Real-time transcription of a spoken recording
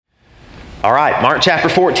All right, Mark chapter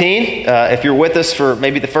 14. If you're with us for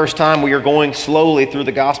maybe the first time, we are going slowly through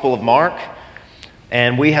the Gospel of Mark.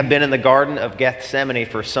 And we have been in the Garden of Gethsemane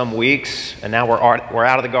for some weeks, and now we're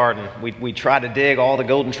out of the garden. We tried to dig all the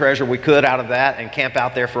golden treasure we could out of that and camp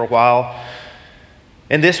out there for a while.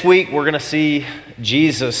 And this week, we're going to see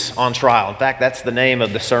Jesus on trial. In fact, that's the name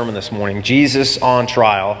of the sermon this morning, Jesus on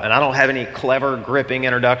Trial. And I don't have any clever, gripping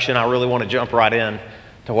introduction. I really want to jump right in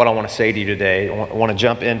to what I want to say to you today. I want to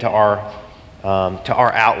jump into our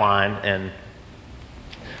outline. And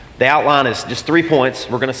the outline is just 3 points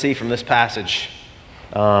we're going to see from this passage.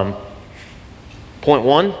 Point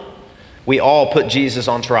one, we all put Jesus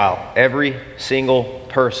on trial. Every single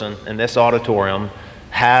person in this auditorium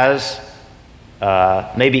has,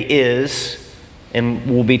 maybe is, and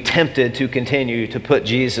will be tempted to continue to put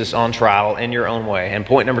Jesus on trial in your own way. And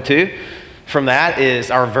point number two from that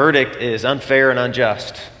is our verdict is unfair and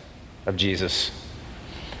unjust of Jesus.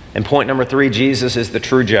 And point number three, Jesus is the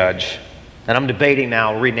true judge. And I'm debating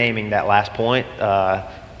now renaming that last point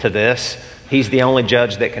to this. He's the only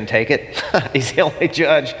judge that can take it. He's the only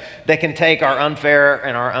judge that can take our unfair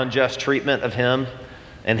and our unjust treatment of him.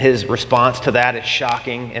 And his response to that is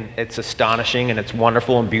shocking, and it's astonishing, and it's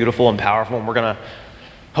wonderful and beautiful and powerful. And we're going to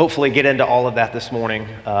hopefully get into all of that this morning.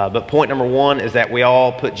 But point number one is that we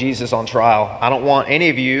all put Jesus on trial. I don't want any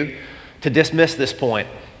of you to dismiss this point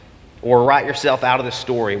or write yourself out of this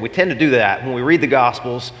story. We tend to do that when we read the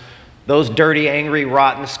Gospels. Those dirty, angry,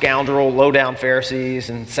 rotten, scoundrel, low-down Pharisees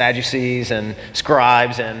and Sadducees and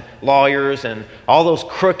scribes and lawyers and all those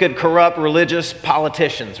crooked, corrupt, religious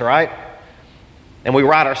politicians, right? And we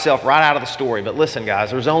write ourselves right out of the story. But listen, guys,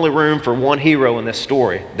 there's only room for one hero in this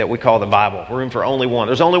story that we call the Bible. Room for only one.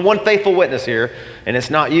 There's only one faithful witness here, and it's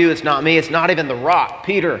not you, it's not me, it's not even the rock,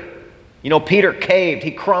 Peter. You know, Peter caved,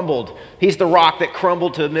 he crumbled. He's the rock that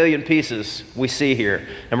crumbled to a million pieces we see here.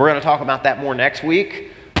 And we're going to talk about that more next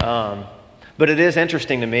week. But it is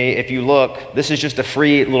interesting to me, if you look, this is just a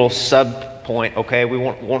free little sub point, okay? We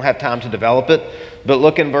won't have time to develop it. But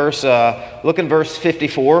look in verse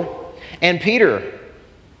 54. And Peter,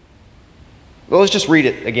 well, let's just read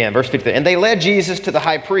it again, verse 53. And they led Jesus to the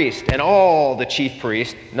high priest and all the chief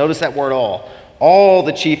priests. Notice that word all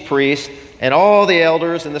the chief priests and all the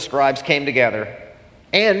elders and the scribes came together.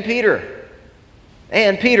 And Peter.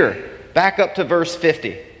 Back up to verse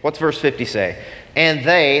 50. What's verse 50 say? And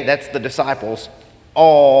they, that's the disciples,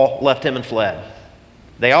 all left him and fled.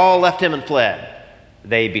 They all left him and fled.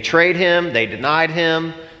 They betrayed him, they denied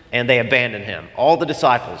him, and they abandoned him. All the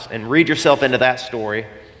disciples. And read yourself into that story.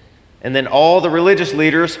 And then all the religious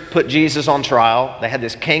leaders put Jesus on trial. They had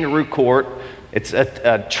this kangaroo court. It's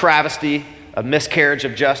a travesty, a miscarriage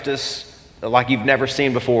of justice like you've never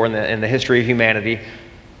seen before in the history of humanity.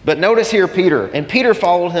 But notice here Peter. And Peter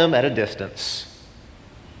followed him at a distance.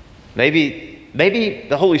 Maybe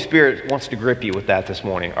the Holy Spirit wants to grip you with that this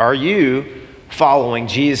morning. Are you following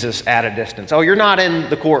Jesus at a distance? Oh, you're not in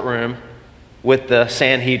the courtroom with the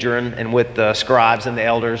Sanhedrin and with the scribes and the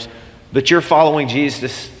elders, but you're following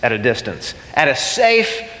Jesus at a distance, at a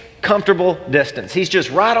safe, comfortable distance. He's just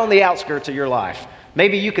right on the outskirts of your life.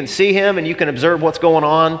 Maybe you can see him and you can observe what's going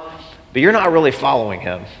on, but you're not really following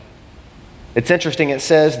him. It's interesting, it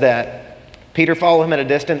says that Peter followed him at a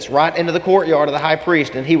distance right into the courtyard of the high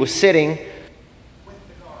priest, and he was sitting with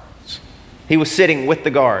the guards. He was sitting with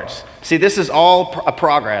the guards. See, this is all a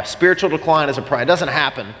progress. Spiritual decline is a progress. It doesn't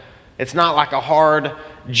happen. It's not like a hard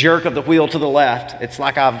jerk of the wheel to the left. It's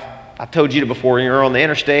like I've told you before. You're on the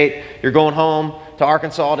interstate. You're going home to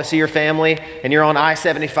Arkansas to see your family, and you're on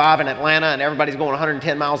I-75 in Atlanta, and everybody's going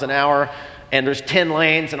 110 miles an hour, and there's 10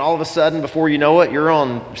 lanes, and all of a sudden, before you know it, you're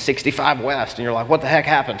on 65 West, and you're like, what the heck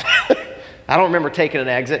happened? I don't remember taking an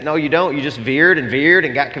exit. No, you don't. You just veered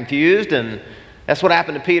and got confused, and that's what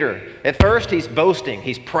happened to Peter. At first, he's boasting.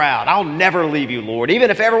 He's proud. I'll never leave you, Lord.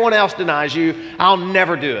 Even if everyone else denies you, I'll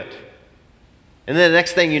never do it. And then the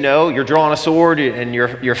next thing you know, you're drawing a sword, and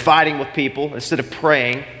you're fighting with people instead of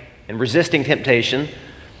praying and resisting temptation.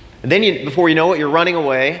 And then before you know it, you're running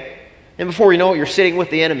away. And before you know it, you're sitting with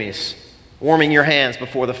the enemies, warming your hands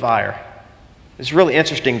before the fire. It's really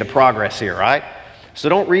interesting, the progress here, right? So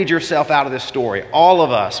don't read yourself out of this story. All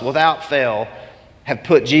of us, without fail, have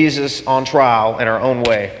put Jesus on trial in our own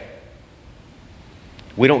way.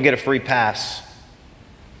 We don't get a free pass.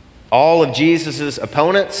 All of Jesus'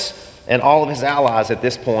 opponents and all of his allies at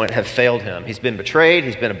this point have failed him. He's been betrayed,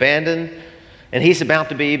 he's been abandoned, and he's about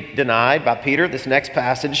to be denied by Peter, this next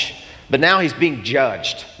passage. But now he's being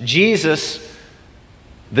judged. Jesus,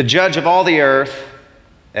 the judge of all the earth,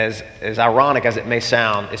 as ironic as it may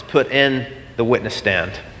sound, is put in the witness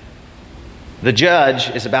stand. The judge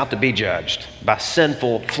is about to be judged by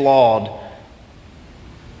sinful, flawed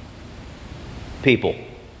people.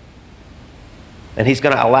 And he's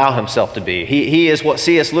going to allow himself to be. He is what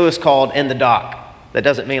C.S. Lewis called in the dock. That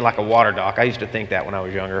doesn't mean like a water dock. I used to think that when I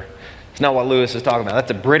was younger. It's not what Lewis is talking about.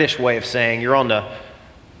 That's a British way of saying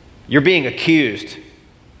you're being accused.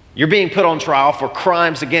 You're being put on trial for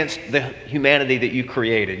crimes against the humanity that you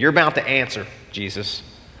created. You're about to answer, Jesus.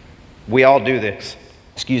 We all do this.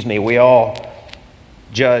 We all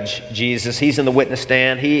judge Jesus. He's in the witness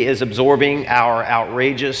stand. He is absorbing our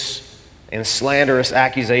outrageous and slanderous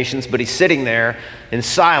accusations, but he's sitting there in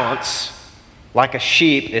silence like a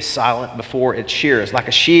sheep is silent before its shearers, like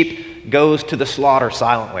a sheep goes to the slaughter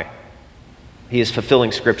silently. He is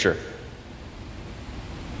fulfilling Scripture.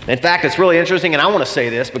 In fact, it's really interesting, and I want to say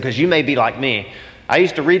this because you may be like me. I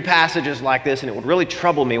used to read passages like this, and it would really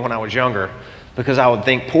trouble me when I was younger because I would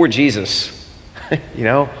think, poor Jesus.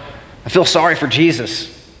 I feel sorry for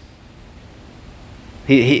Jesus.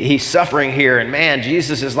 He's suffering here, and man,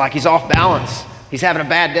 Jesus is like he's off balance. He's having a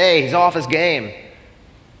bad day. He's off his game.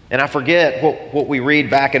 And I forget what we read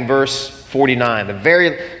back in verse 49.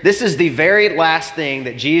 This is the very last thing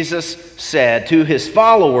that Jesus said to his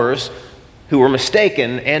followers who were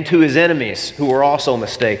mistaken and to his enemies who were also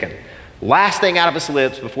mistaken. Last thing out of his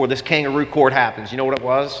lips before this kangaroo court happens, you know what it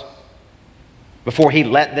was? Before he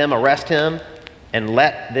let them arrest him and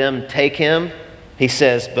let them take him, he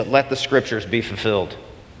says, but let the Scriptures be fulfilled.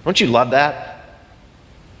 Don't you love that?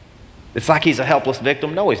 It's like he's a helpless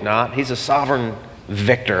victim. No, he's not. He's a sovereign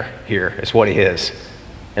victor here is what he is.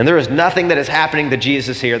 And there is nothing that is happening to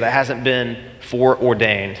Jesus here that hasn't been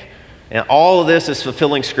foreordained. And all of this is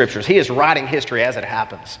fulfilling Scriptures. He is writing history as it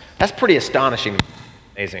happens. That's pretty astonishing.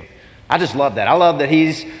 Amazing. I just love that. I love that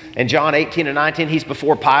he's in John 18 and 19, he's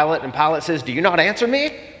before Pilate, and Pilate says, do you not answer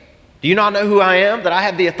me? Do you not know who I am, that I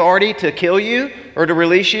have the authority to kill you or to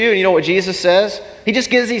release you? And you know what Jesus says? He just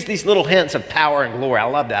gives these little hints of power and glory. I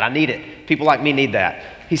love that. I need it. People like me need that.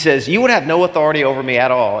 He says, you would have no authority over me at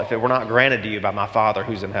all if it were not granted to you by my Father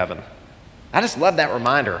who's in heaven. I just love that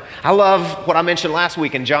reminder. I love what I mentioned last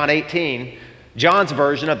week in John 18, John's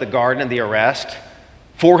version of the garden and the arrest.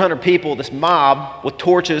 400 people, this mob with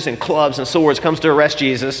torches and clubs and swords comes to arrest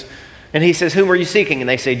Jesus. And he says, whom are you seeking? And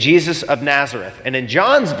they say, Jesus of Nazareth. And in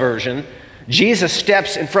John's version, Jesus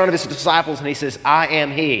steps in front of his disciples and he says, I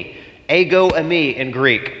am he. Ego eimi in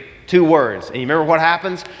Greek. 2 words. And you remember what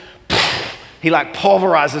happens? He like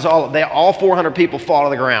pulverizes all 400 people fall to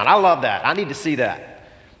the ground. I love that. I need to see that.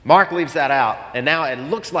 Mark leaves that out. And now it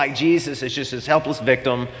looks like Jesus is just this helpless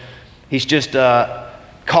victim. He's just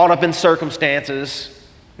caught up in circumstances,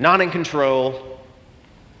 not in control.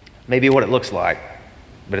 Maybe what it looks like.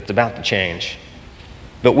 But it's about to change.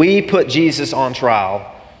 But we put Jesus on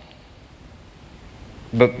trial.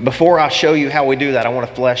 But before I show you how we do that, I want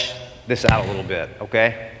to flesh this out a little bit,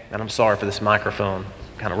 okay? And I'm sorry for this microphone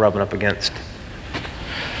kind of rubbing up against.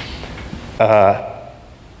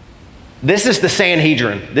 This is the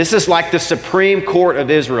Sanhedrin. This is like the Supreme Court of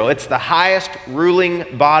Israel. It's the highest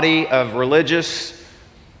ruling body of religious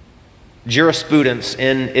jurisprudence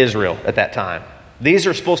in Israel at that time. These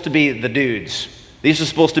are supposed to be the dudes. These are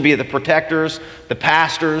supposed to be the protectors, the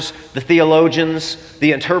pastors, the theologians,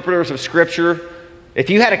 the interpreters of Scripture.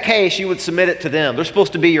 If you had a case, you would submit it to them. They're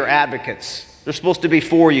supposed to be your advocates. They're supposed to be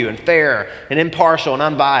for you and fair and impartial and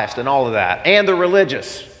unbiased and all of that. And they're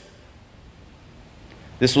religious.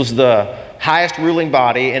 This was the highest ruling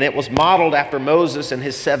body, and it was modeled after Moses and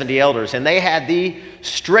his 70 elders. And they had the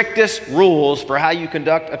strictest rules for how you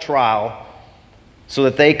conduct a trial so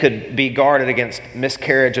that they could be guarded against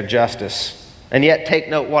miscarriage of justice. And yet, take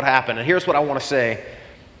note what happened. And here's what I want to say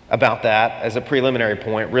about that as a preliminary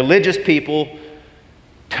point. Religious people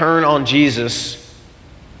turn on Jesus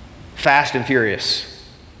fast and furious.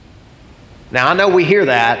 Now, I know we hear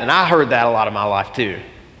that, and I heard that a lot of my life too.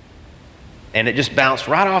 And it just bounced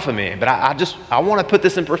right off of me. But I want to put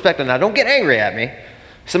this in perspective. Now, don't get angry at me.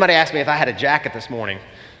 Somebody asked me if I had a jacket this morning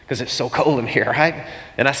because it's so cold in here, right?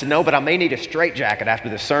 And I said, no, but I may need a straight jacket after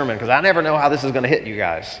this sermon because I never know how this is going to hit you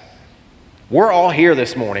guys. We're all here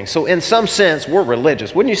this morning. So in some sense, we're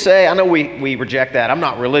religious. Wouldn't you say? I know we reject that. I'm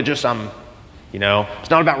not religious. It's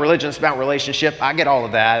not about religion. It's about relationship. I get all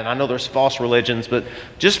of that. And I know there's false religions. But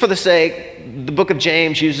just for the sake, the book of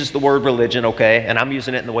James uses the word religion, okay? And I'm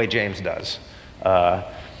using it in the way James does.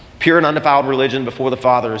 Pure and undefiled religion before the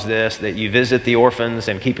Father is this, that you visit the orphans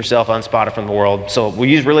and keep yourself unspotted from the world. So we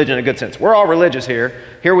use religion in a good sense. We're all religious here.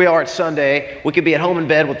 Here we are, it's Sunday. We could be at home in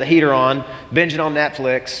bed with the heater on, binging on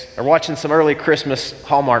Netflix, or watching some early Christmas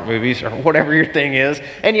Hallmark movies, or whatever your thing is.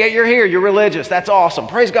 And yet you're here, you're religious. That's awesome.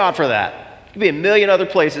 Praise God for that. You could be a million other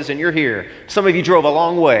places and you're here. Some of you drove a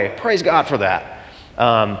long way. Praise God for that.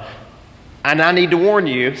 And I need to warn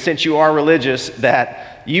you, since you are religious,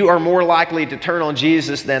 that you are more likely to turn on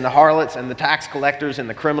Jesus than the harlots and the tax collectors and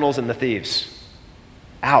the criminals and the thieves.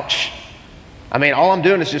 Ouch. I mean, all I'm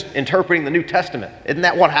doing is just interpreting the New Testament. Isn't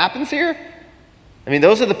that what happens here? I mean,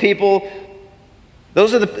 those are the people,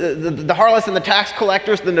 those are the harlots and the tax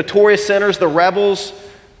collectors, the notorious sinners, the rebels.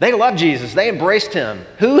 They love Jesus. They embraced him.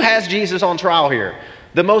 Who has Jesus on trial here?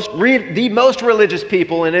 The most religious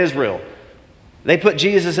people in Israel. They put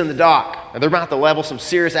Jesus in the dock, and they're about to level some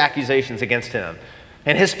serious accusations against him.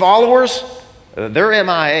 And his followers, they're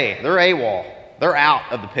MIA. They're AWOL. They're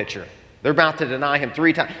out of the picture. They're about to deny him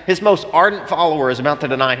 3 times. His most ardent follower is about to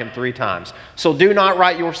deny him 3 times. So do not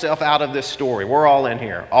write yourself out of this story. We're all in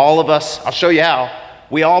here. All of us, I'll show you how.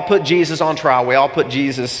 We all put Jesus on trial. We all put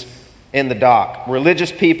Jesus in the dock.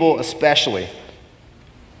 Religious people especially.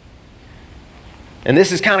 And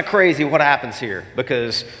this is kind of crazy what happens here,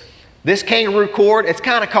 because this kangaroo court, it's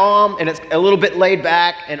kind of calm and it's a little bit laid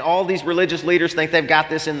back, and all these religious leaders think they've got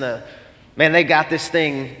this they got this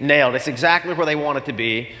thing nailed. It's exactly where they want it to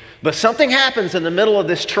be. But something happens in the middle of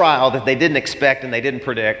this trial that they didn't expect and they didn't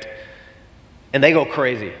predict, and they go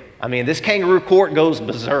crazy. I mean, this kangaroo court goes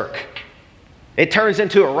berserk. It turns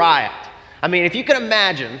into a riot. I mean, if you can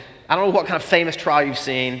imagine, I don't know what kind of famous trial you've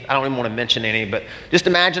seen. I don't even want to mention any, but just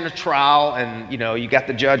imagine a trial, and you got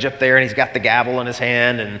the judge up there and he's got the gavel in his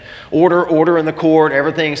hand, and order in the court,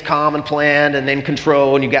 everything's calm and planned and in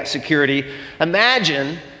control, and you've got security.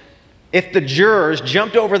 Imagine if the jurors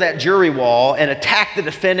jumped over that jury wall and attacked the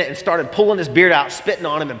defendant and started pulling his beard out, spitting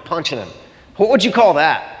on him and punching him. What would you call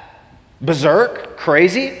that? Berserk?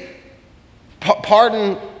 Crazy?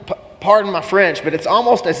 Pardon my French, but it's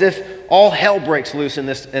almost as if all hell breaks loose in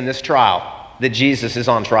this trial that Jesus is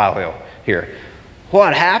on trial here.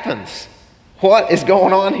 What happens? What is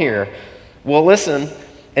going on here? Well, listen,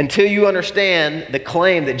 until you understand the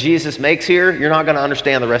claim that Jesus makes here, you're not going to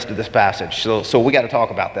understand the rest of this passage. So we got to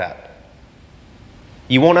talk about that.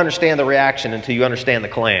 You won't understand the reaction until you understand the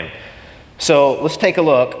claim. So let's take a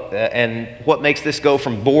look and what makes this go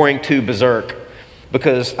from boring to berserk.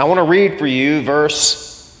 Because I want to read for you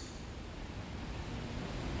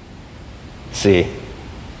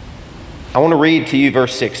I want to read to you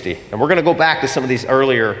verse 60. And we're going to go back to some of these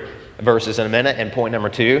earlier verses in a minute in point number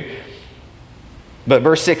 2. But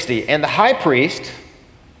verse 60, and the high priest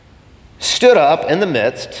stood up in the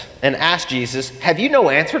midst and asked Jesus, have you no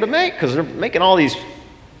answer to make? Because they're making all these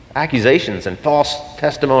accusations and false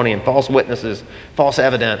testimony and false witnesses, false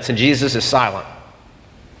evidence, and Jesus is silent.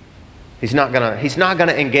 He's not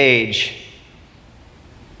gonna engage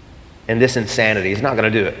in this insanity. He's not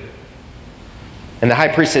gonna do it. And the high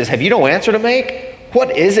priest says, have you no answer to make?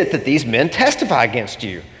 What is it that these men testify against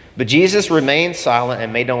you? But Jesus remained silent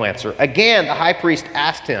and made no answer. Again, the high priest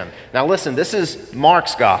asked him. Now listen, this is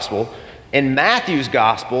Mark's gospel. In Matthew's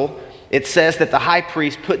gospel, it says that the high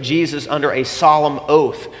priest put Jesus under a solemn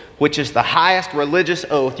oath, which is the highest religious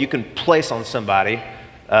oath you can place on somebody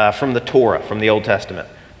from the Torah, from the Old Testament.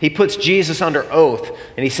 He puts Jesus under oath,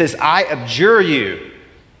 and he says, I adjure you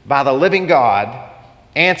by the living God,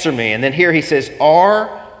 answer me. And then here he says,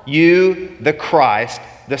 are you the Christ,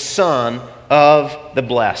 the Son of the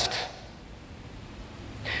Blessed?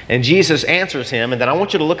 And Jesus answers him, and then I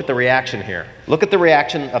want you to look at the reaction here. Look at the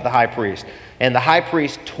reaction of the high priest. And the high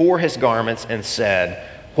priest tore his garments and said,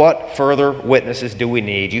 what further witnesses do we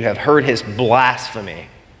need? You have heard his blasphemy.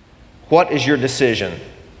 What is your decision?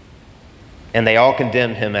 And they all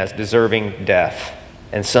condemned him as deserving death.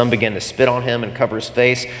 And some began to spit on him and cover his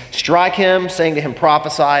face, strike him, saying to him,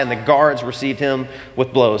 prophesy, and the guards received him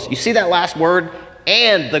with blows. You see that last word?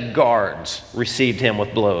 And the guards received him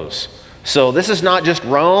with blows. So this is not just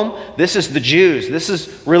Rome, this is the Jews. This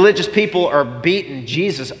is religious people are beating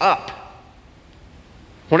Jesus up.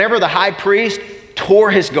 Whenever the high priest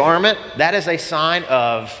tore his garment, that is a sign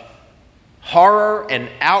of horror and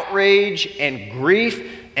outrage and grief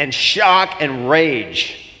and shock and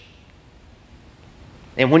rage.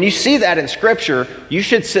 And when you see that in Scripture, you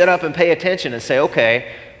should sit up and pay attention and say,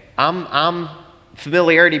 okay,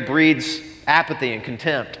 familiarity breeds apathy and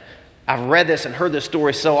contempt. I've read this and heard this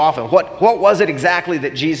story so often. What was it exactly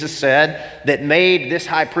that Jesus said that made this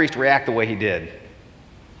high priest react the way he did?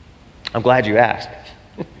 I'm glad you asked.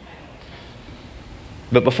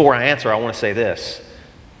 But before I answer, I want to say this.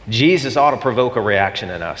 Jesus ought to provoke a reaction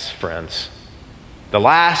in us, friends. The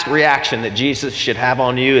last reaction that Jesus should have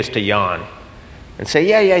on you is to yawn and say,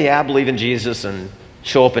 yeah, I believe in Jesus, and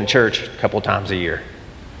show up in church a couple times a year.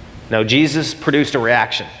 No, Jesus produced a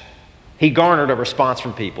reaction. He garnered a response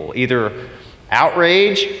from people, either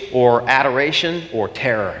outrage or adoration or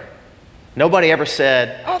terror. Nobody ever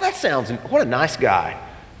said, oh, what a nice guy.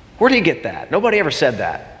 Where did he get that? Nobody ever said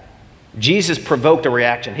that. Jesus provoked a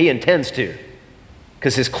reaction. He intends to,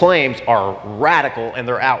 because his claims are radical and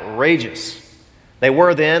they're outrageous. They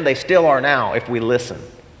were then, they still are now, if we listen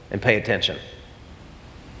and pay attention.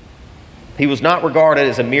 He was not regarded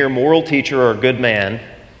as a mere moral teacher or a good man.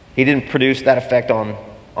 He didn't produce that effect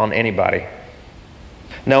on anybody.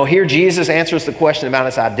 No, here Jesus answers the question about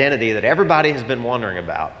his identity that everybody has been wondering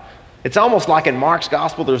about. It's almost like in Mark's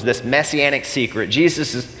gospel, there's this messianic secret.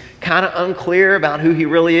 Jesus is kind of unclear about who he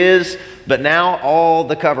really is, but now all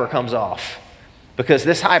the cover comes off. Because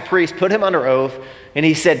this high priest put him under oath, and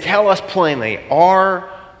he said, tell us plainly, are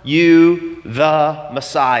you the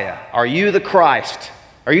Messiah? Are you the Christ?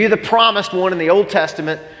 Are you the promised one in the Old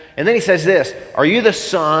Testament? And then he says this, are you the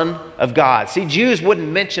Son of God? See, Jews wouldn't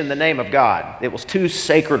mention the name of God. It was too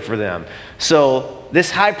sacred for them. So this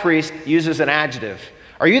high priest uses an adjective.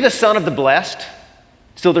 Are you the Son of the Blessed?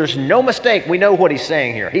 So there's no mistake. We know what he's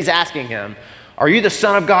saying here. He's asking him, are you the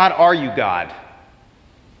Son of God? Are you God?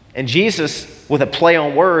 And Jesus, with a play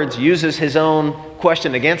on words, uses his own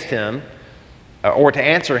question against him, or to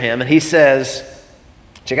answer him, and he says,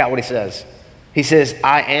 check out what he says. He says,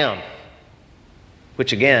 I am.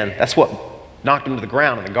 Which again, that's what knocked him to the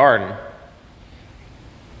ground in the garden.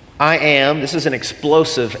 I am, this is an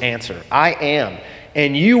explosive answer. I am.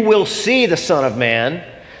 And you will see the Son of Man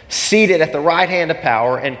seated at the right hand of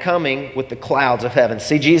power and coming with the clouds of heaven.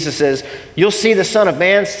 See, Jesus says, you'll see the Son of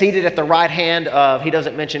Man seated at the right hand of, he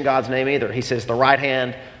doesn't mention God's name either. He says the right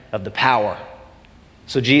hand of the power.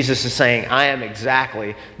 So Jesus is saying, I am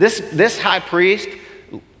exactly. This high priest, you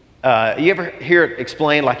ever hear it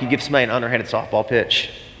explained like you give somebody an underhanded softball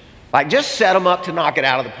pitch? Like, just set them up to knock it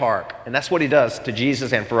out of the park. And that's what he does to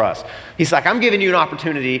Jesus and for us. He's like, I'm giving you an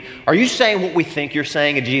opportunity. Are you saying what we think you're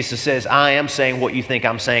saying? And Jesus says, I am saying what you think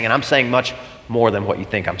I'm saying, and I'm saying much more than what you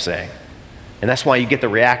think I'm saying. And that's why you get the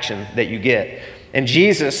reaction that you get. And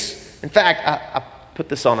Jesus, in fact, I put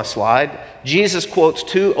this on a slide. Jesus quotes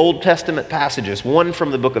two Old Testament passages, one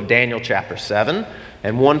from the book of Daniel chapter 7,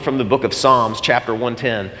 and one from the book of Psalms, chapter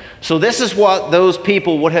 110. So this is what those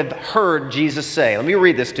people would have heard Jesus say. Let me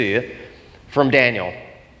read this to you from Daniel.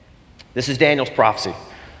 This is Daniel's prophecy.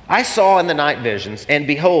 I saw in the night visions, and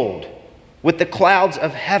behold, with the clouds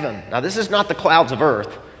of heaven. Now this is not the clouds of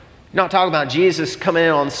earth. You're not talking about Jesus coming in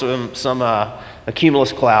on some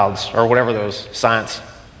cumulus clouds or whatever those science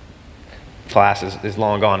class is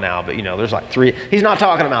long gone now. But you know, there's like three. He's not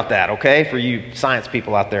talking about that, okay, for you science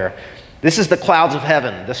people out there. This is the clouds of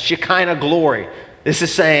heaven, the Shekinah glory. This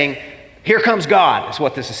is saying, here comes God, is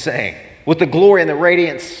what this is saying, with the glory and the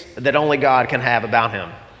radiance that only God can have about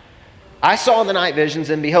him. I saw in the night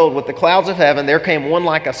visions, and behold, with the clouds of heaven, there came one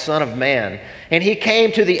like a son of man. And he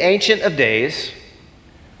came to the Ancient of Days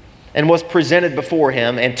and was presented before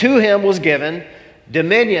him. And to him was given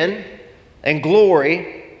dominion and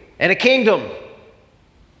glory and a kingdom.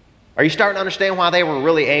 Are you starting to understand why they were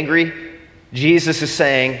really angry? Jesus is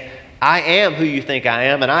saying, I am who you think I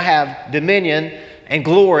am, and I have dominion and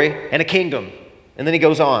glory and a kingdom. And then he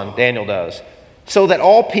goes on, Daniel does, so that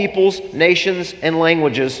all peoples, nations, and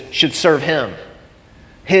languages should serve him.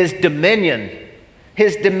 His dominion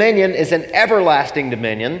is an everlasting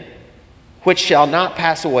dominion which shall not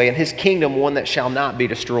pass away, and his kingdom one that shall not be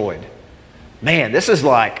destroyed. Man, this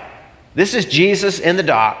is Jesus in the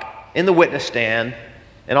dock, in the witness stand,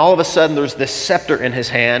 and all of a sudden there's this scepter in his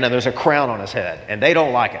hand and there's a crown on his head, and they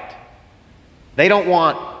don't like it. They don't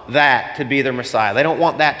want that to be their Messiah. They don't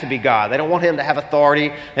want that to be God. They don't want him to have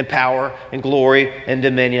authority and power and glory and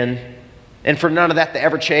dominion, and for none of that to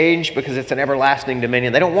ever change because it's an everlasting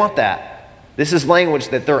dominion. They don't want that. This is language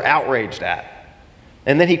that they're outraged at.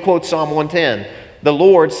 And then he quotes Psalm 110. The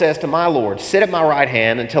Lord says to my Lord, sit at my right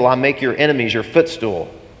hand until I make your enemies your footstool.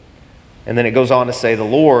 And then it goes on to say, the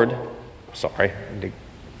Lord,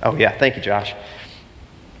 thank you, Josh.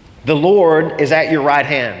 The Lord is at your right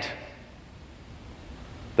hand.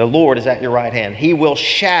 The Lord is at your right hand. He will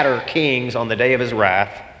shatter kings on the day of his wrath.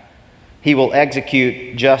 He will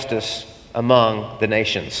execute justice among the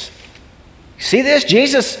nations. See this?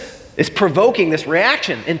 Jesus is provoking this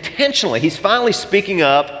reaction intentionally. He's finally speaking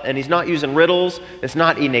up, and he's not using riddles. It's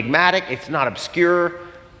not enigmatic. It's not obscure.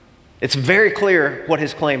 It's very clear what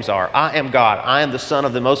his claims are. I am God. I am the Son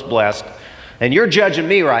of the Most Blessed. And you're judging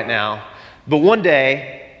me right now, but one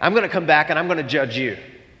day I'm going to come back and I'm going to judge you.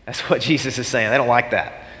 That's what Jesus is saying. They don't like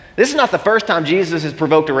that. This is not the first time Jesus has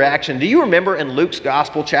provoked a reaction. Do you remember in Luke's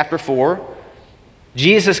Gospel, chapter 4,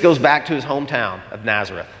 Jesus goes back to his hometown of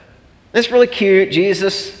Nazareth. It's really cute.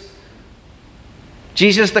 Jesus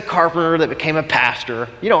the carpenter that became a pastor.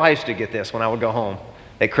 You know, I used to get this when I would go home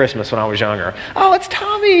at Christmas when I was younger. Oh, it's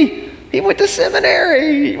Tommy. He went to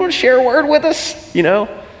seminary. You want to share a word with us? You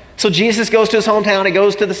know? So Jesus goes to his hometown. He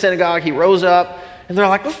goes to the synagogue. He rose up. And they're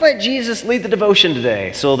like, let's let Jesus lead the devotion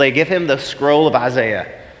today. So they give him the scroll of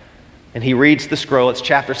Isaiah. And he reads the scroll. It's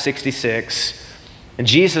chapter 66. And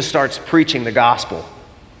Jesus starts preaching the gospel.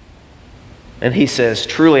 And he says,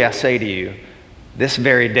 truly I say to you, this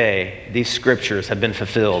very day, these scriptures have been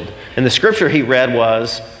fulfilled. And the scripture he read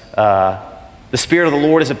was, the Spirit of the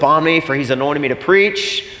Lord is upon me, for he's anointed me to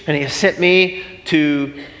preach, and he has sent me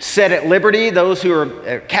to set at liberty those who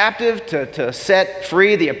are captive, to set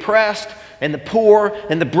free the oppressed, and the poor,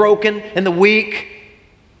 and the broken, and the weak.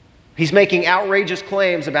 He's making outrageous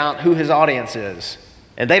claims about who his audience is,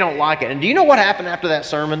 and they don't like it. And do you know what happened after that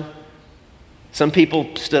sermon? Some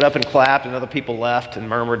people stood up and clapped, and other people left and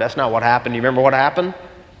murmured. That's not what happened. You remember what happened?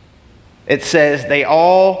 It says they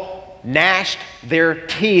all gnashed their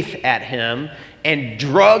teeth at him and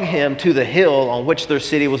drug him to the hill on which their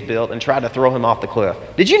city was built and tried to throw him off the cliff.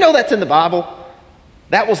 Did you know that's in the Bible?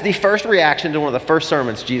 That was the first reaction to one of the first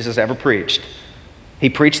sermons Jesus ever preached. He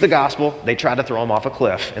preached the gospel. They tried to throw him off a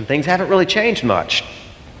cliff. And things haven't really changed much,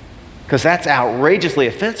 because that's outrageously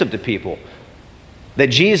offensive to people. That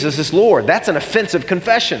Jesus is Lord. That's an offensive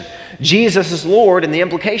confession. Jesus is Lord, and the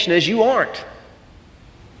implication is you aren't.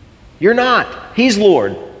 You're not. He's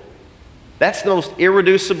Lord. That's the most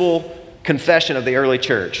irreducible confession of the early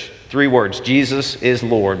church. 3 words, Jesus is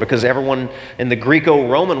Lord, because everyone in the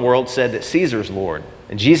Greco-Roman world said that Caesar's Lord.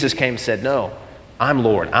 And Jesus came and said, no, I'm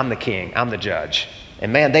Lord, I'm the king, I'm the judge.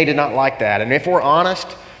 And man, they did not like that. And if we're honest,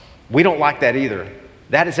 we don't like that either.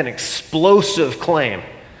 That is an explosive claim.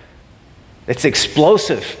 It's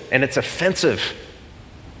explosive and it's offensive.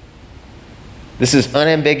 This is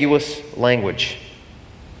unambiguous language.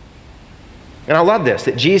 And I love this,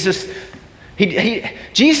 that Jesus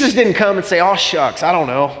didn't come and say, oh shucks, I don't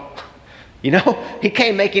know. You know, he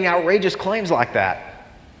came making outrageous claims like that.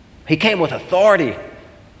 He came with authority.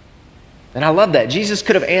 And I love that. Jesus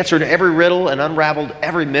could have answered every riddle and unraveled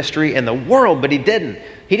every mystery in the world, but he didn't.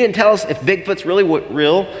 He didn't tell us if Bigfoot's really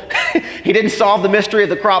real. He didn't solve the mystery of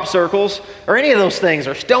the crop circles or any of those things,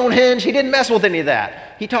 or Stonehenge. He didn't mess with any of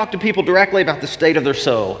that. He talked to people directly about the state of their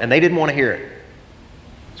soul, and they didn't want to hear it.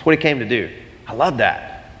 That's what he came to do. I love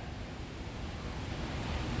that.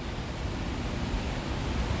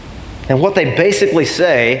 And what they basically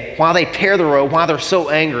say, why they tear the robe, why they're so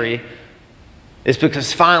angry, is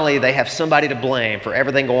because finally they have somebody to blame for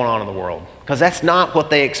everything going on in the world. Because that's not what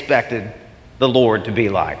they expected the Lord to be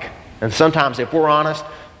like. And sometimes, if we're honest,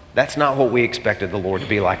 that's not what we expected the Lord to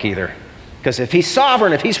be like either. Because if he's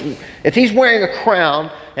sovereign, if he's wearing a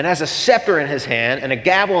crown and has a scepter in his hand and a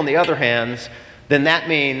gavel in the other hands, then that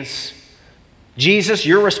means, Jesus,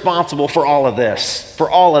 you're responsible for all of this,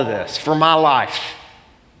 for my life.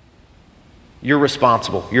 You're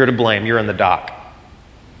responsible. You're to blame. You're in the dock.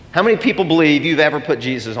 How many people believe you've ever put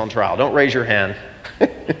Jesus on trial? Don't raise your hand.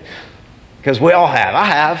 Because we all have. I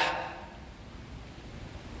have.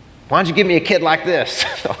 Why don't you give me a kid like this?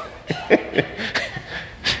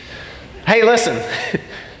 Hey, listen.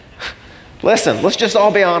 Listen, let's just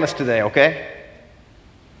all be honest today, okay?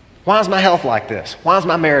 Why is my health like this? Why is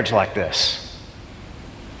my marriage like this?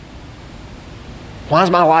 Why is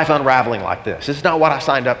my life unraveling like this? This is not what I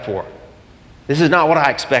signed up for. This is not what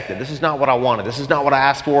I expected. This is not what I wanted. This is not what I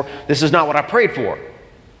asked for. This is not what I prayed for.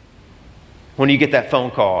 When you get that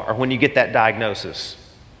phone call or when you get that diagnosis.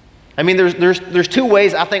 I mean, there's 2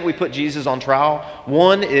 ways I think we put Jesus on trial.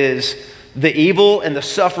 One is the evil and the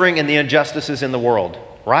suffering and the injustices in the world,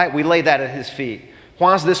 right? We lay that at his feet.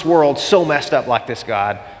 Why is this world so messed up like this,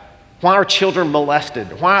 God? Why are children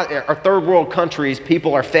molested? Why are third world countries,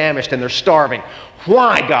 people are famished and they're starving?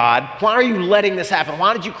 Why, God? Why are you letting this happen?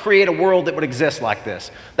 Why did you create a world that would exist like this?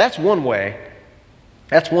 That's one way.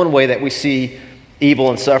 That's one way that we see evil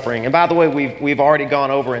and suffering. And by the way, we've already gone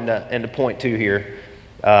over into point 2 here.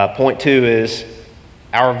 Point 2 is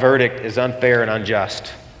our verdict is unfair and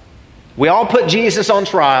unjust. We all put Jesus on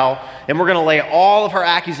trial, and we're going to lay all of our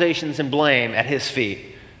accusations and blame at his feet.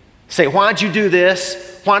 Say, why did you do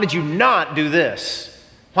this? Why did you not do this?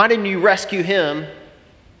 Why didn't you rescue him?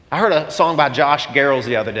 I heard a song by Josh Garrels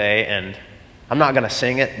the other day, and I'm not going to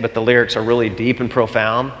sing it, but the lyrics are really deep and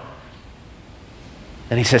profound.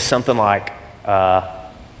 And he says something like,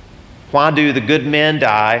 why do the good men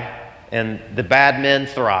die and the bad men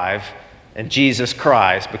thrive, and Jesus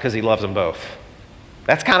cries because he loves them both?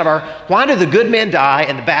 That's kind of why do the good men die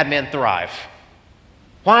and the bad men thrive?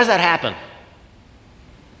 Why does that happen?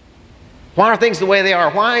 Why are things the way they are?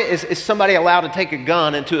 Why is somebody allowed to take a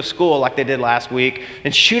gun into a school like they did last week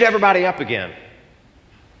and shoot everybody up again?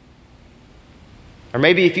 Or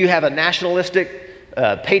maybe if you have a nationalistic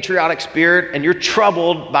patriotic spirit, and you're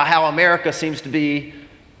troubled by how America seems to be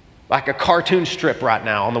like a cartoon strip right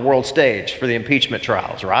now on the world stage for the impeachment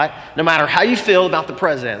trials, right? No matter how you feel about the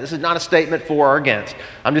president, this is not a statement for or against.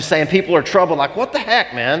 I'm just saying people are troubled, like, what the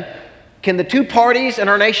heck, man? Can the two parties in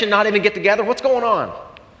our nation not even get together? What's going on?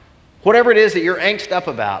 Whatever it is that you're angst up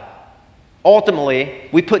about, ultimately,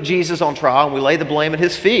 we put Jesus on trial and we lay the blame at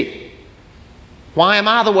his feet. Why am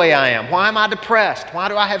I the way I am? Why am I depressed? Why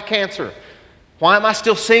do I have cancer? Why am I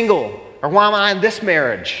still single? Or why am I in this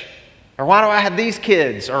marriage? Or why do I have these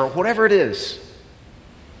kids? Or whatever it is.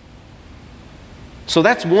 So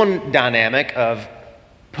that's one dynamic of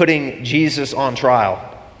putting Jesus on trial.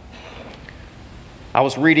 I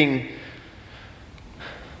was reading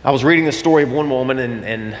the story of one woman,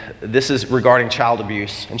 and this is regarding child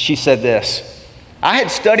abuse. And she said this: I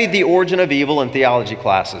had studied the origin of evil in theology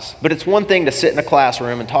classes, but it's one thing to sit in a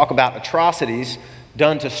classroom and talk about atrocities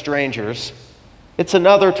done to strangers. It's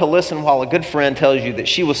another to listen while a good friend tells you that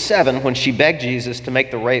she was 7 when she begged Jesus to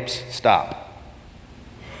make the rapes stop.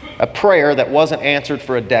 A prayer that wasn't answered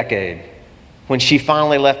for a decade when she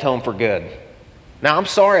finally left home for good. Now, I'm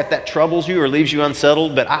sorry if that troubles you or leaves you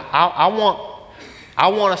unsettled, but I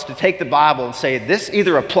want us to take the Bible and say this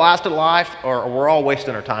either applies to life or we're all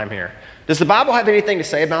wasting our time here. Does the Bible have anything to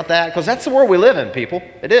say about that? Because that's the world we live in, people.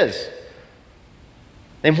 It is.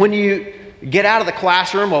 And when you get out of the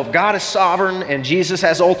classroom of God is sovereign and Jesus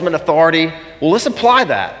has ultimate authority, well, let's apply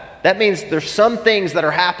that. That means there's some things that are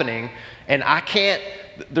happening and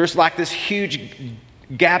there's like this huge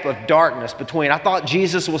gap of darkness between, I thought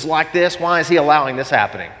Jesus was like this, why is he allowing this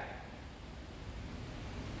happening?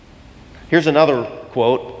 Here's another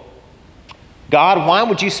quote. God, why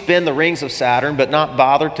would you spin the rings of Saturn but not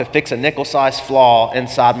bother to fix a nickel-sized flaw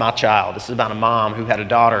inside my child? This is about a mom who had a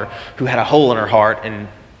daughter who had a hole in her heart and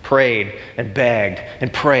prayed and begged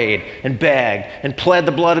and prayed and begged and pled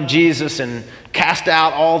the blood of Jesus and cast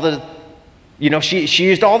out all the, she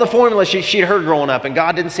used all the formulas she'd heard growing up, and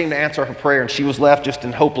God didn't seem to answer her prayer, and she was left just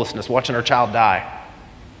in hopelessness watching her child die.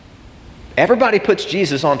 Everybody puts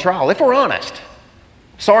Jesus on trial, if we're honest.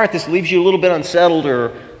 Sorry if this leaves you a little bit unsettled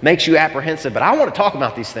or makes you apprehensive, but I want to talk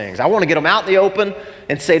about these things. I want to get them out in the open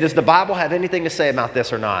and say, does the Bible have anything to say about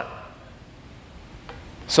this or not?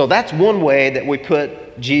 So that's one way that we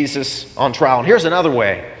put Jesus on trial. And here's another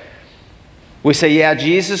way. We say, yeah,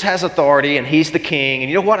 Jesus has authority and he's the king. And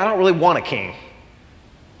you know what? I don't really want a king.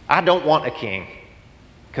 I don't want a king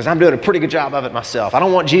because I'm doing a pretty good job of it myself. I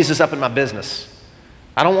don't want Jesus up in my business.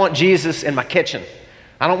 I don't want Jesus in my kitchen.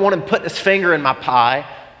 I don't want him putting his finger in my pie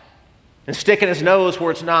and sticking his nose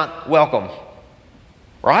where it's not welcome.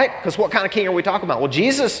 Right? Because what kind of king are we talking about? Well,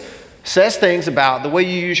 Jesus says things about the way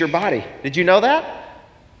you use your body. Did you know that?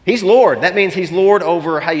 He's Lord. That means he's Lord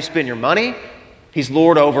over how you spend your money. He's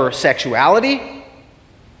Lord over sexuality.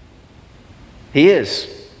 He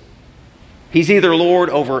is. He's either Lord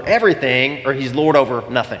over everything or he's Lord over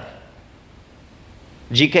nothing.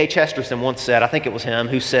 G.K. Chesterton once said, I think it was him,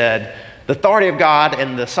 who said, the authority of God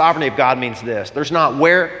and the sovereignty of God means this. There's not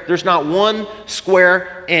one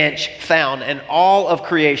square inch found in all of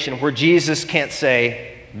creation where Jesus can't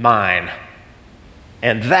say, mine.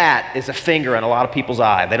 And that is a finger in a lot of people's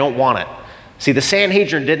eye. They don't want it. See, the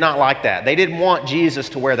Sanhedrin did not like that. They didn't want Jesus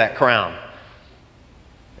to wear that crown.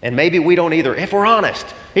 And maybe we don't either, if we're honest.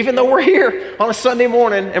 Even though we're here on a Sunday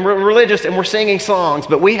morning and we're religious and we're singing songs,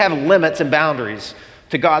 but we have limits and boundaries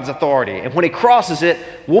to God's authority. And when he crosses it,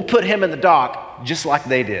 we'll put him in the dock just like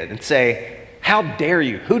they did and say, how dare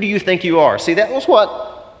you? Who do you think you are? See, that's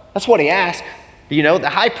what he asked. The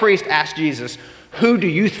high priest asked Jesus, who do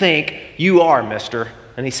you think you are, mister?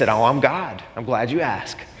 And he said, oh, I'm God. I'm glad you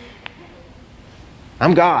asked.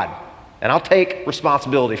 I'm God. And I'll take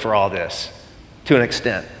responsibility for all this to an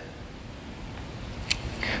extent.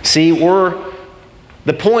 See,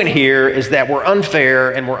 the point here is that we're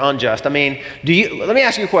unfair and we're unjust. I mean, let me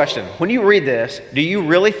ask you a question. When you read this, do you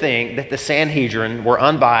really think that the Sanhedrin were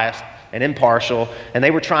unbiased and impartial and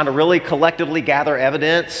they were trying to really collectively gather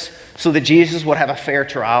evidence so that Jesus would have a fair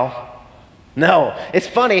trial? No. It's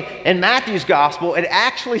funny, in Matthew's gospel, it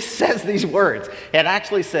actually says these words. It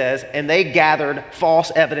actually says, and they gathered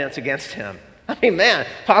false evidence against him. I mean, man,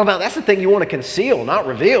 talking about that's the thing you want to conceal, not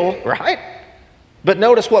reveal, right? But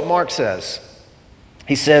notice what Mark says.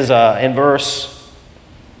 He says in verse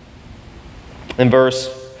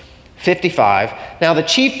 55, now the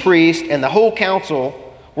chief priest and the whole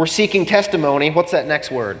council were seeking testimony. What's that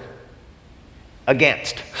next word?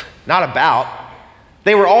 Against, not about.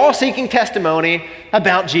 They were all seeking testimony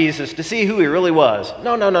about Jesus to see who he really was.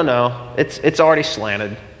 No. It's already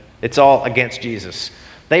slanted. It's all against Jesus.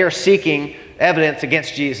 They are seeking evidence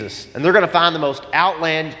against Jesus. And they're going to find the most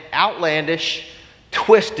outlandish,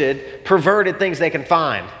 twisted, perverted things they can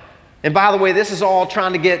find. And by the way, this is all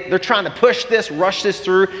they're trying to push this, rush this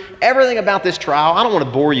through. Everything about this trial, I don't want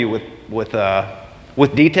to bore you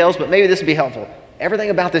with details, but maybe this would be helpful. Everything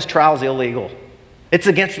about this trial is illegal. It's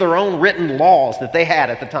against their own written laws that they had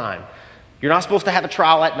at the time. You're not supposed to have a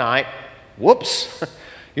trial at night. Whoops.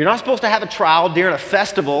 You're not supposed to have a trial during a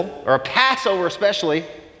festival, or a Passover especially.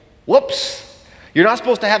 Whoops. You're not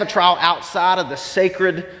supposed to have a trial outside of the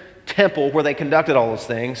sacred temple where they conducted all those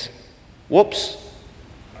things. Whoops.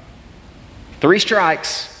 3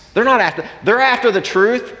 strikes. They're after the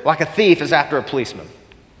truth like a thief is after a policeman.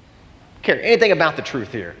 Don't care anything about the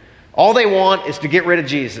truth here. All they want is to get rid of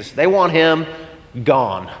Jesus. They want him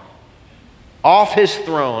gone. Off his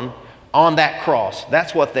throne on that cross.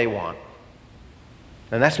 That's what they want.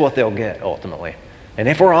 And that's what they'll get ultimately. And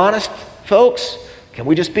if we're honest, folks, can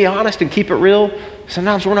we just be honest and keep it real?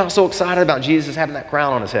 Sometimes we're not so excited about Jesus having that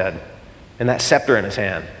crown on his head and that scepter in his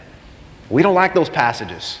hand. We don't like those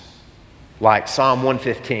passages like Psalm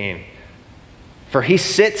 115. For he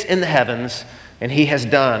sits in the heavens and he has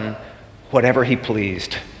done whatever he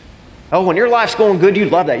pleased. Oh, when your life's going good, you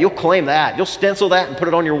love that. You'll claim that. You'll stencil that and put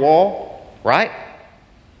it on your wall, right?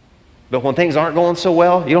 But when things aren't going so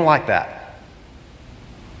well, you don't like that.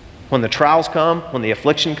 When the trials come, when the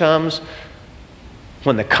affliction comes,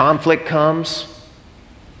 when the conflict comes,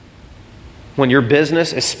 when your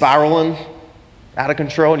business is spiraling out of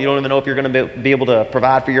control and you don't even know if you're going to be able to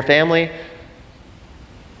provide for your family,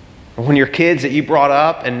 or when your kids that you brought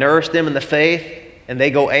up and nourished them in the faith and they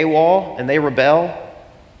go AWOL and they rebel,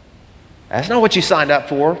 that's not what you signed up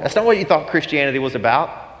for. That's not what you thought Christianity was about.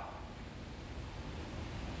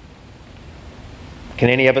 Can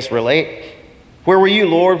any of us relate? Where were you,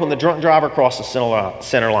 Lord, when the drunk driver crossed the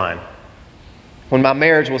center line? When my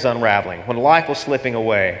marriage was unraveling, when life was slipping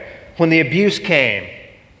away, when the abuse came,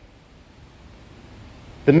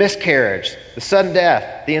 the miscarriage, the sudden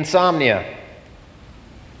death, the insomnia.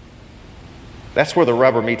 That's where the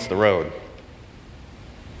rubber meets the road.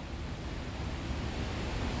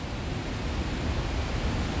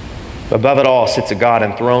 Above it all sits a God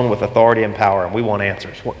enthroned with authority and power, and we want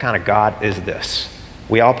answers. What kind of God is this?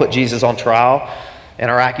 We all put Jesus on trial,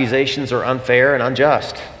 and our accusations are unfair and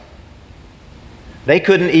unjust. They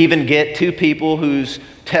couldn't even get 2 people whose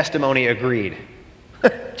testimony agreed. Do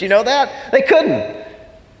you know that? They couldn't.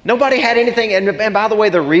 Nobody had anything. And by the way,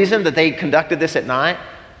 the reason that they conducted this at night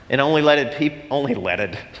and only let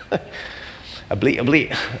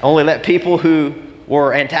people who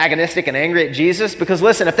were antagonistic and angry at Jesus, because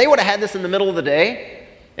listen, if they would have had this in the middle of the day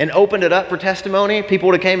and opened it up for testimony, people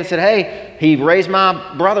would have came and said, hey, he raised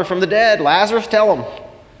my brother from the dead. Lazarus, tell him.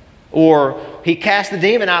 Or he cast the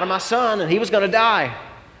demon out of my son and he was going to die.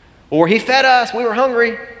 Or he fed us, we were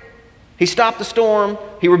hungry. He stopped the storm.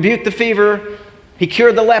 He rebuked the fever. He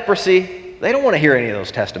cured the leprosy. They don't want to hear any of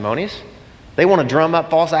those testimonies. They want to drum up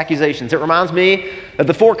false accusations. It reminds me of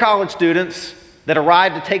the 4 college students that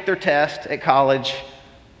arrived to take their test at college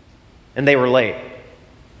and they were late.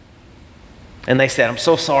 And they said, I'm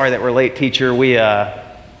so sorry that we're late, teacher. We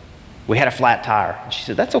had a flat tire. And she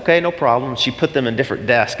said, that's okay, no problem. She put them in different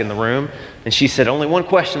desks in the room. And she said, only one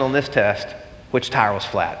question on this test, which tire was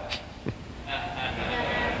flat?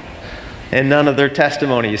 And none of their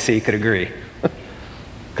testimony, you see, could agree.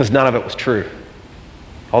 Because none of it was true.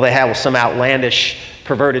 All they had was some outlandish,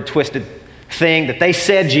 perverted, twisted thing that they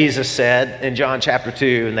said Jesus said in John chapter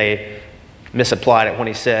 2, and they misapplied it when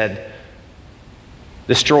he said,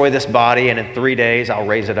 destroy this body and in 3 days I'll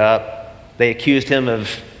raise it up. They accused him of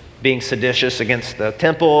being seditious against the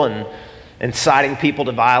temple and inciting people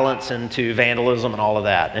to violence and to vandalism and all of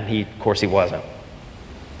that. And of course he wasn't.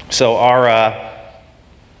 So our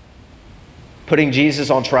putting Jesus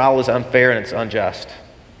on trial is unfair and it's unjust.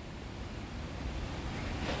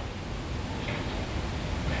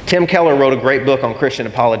 Tim Keller wrote a great book on Christian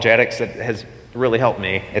apologetics that has really helped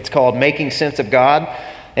me. It's called Making Sense of God,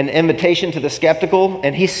 an invitation to the skeptical.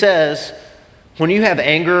 And he says, when you have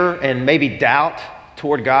anger and maybe doubt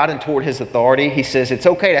toward God and toward his authority, he says, it's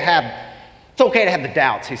okay to have the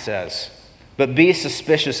doubts, he says, but be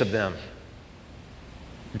suspicious of them.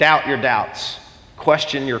 Doubt your doubts.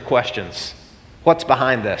 Question your questions. What's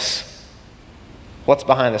behind this? What's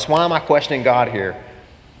behind this? Why am I questioning God here?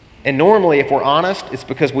 And normally, if we're honest, it's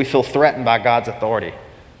because we feel threatened by God's authority.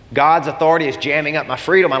 God's authority is jamming up my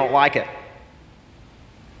freedom. I don't like it.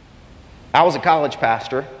 I was a college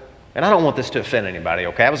pastor, and I don't want this to offend anybody,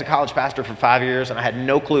 okay? I was a college pastor for 5 years, and I had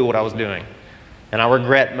no clue what I was doing. And I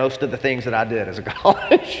regret most of the things that I did as a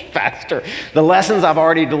college pastor. The lessons, I've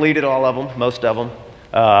already deleted all of them, most of them.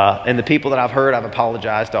 And the people that I've heard, I've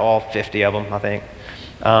apologized to all 50 of them, I think.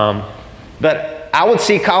 But I would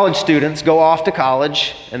see college students go off to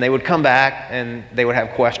college, and they would come back, and they would have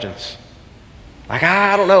questions. Like,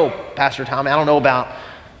 I don't know, Pastor Tommy, I don't know about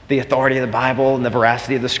the authority of the Bible and the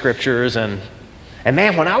veracity of the Scriptures. And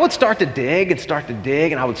man, when I would start to dig,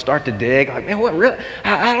 and I would start to dig, like, man, what really?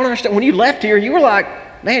 I don't understand. When you left here, you were like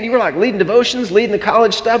leading devotions, leading the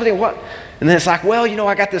college stuff, and what? And then it's like, well,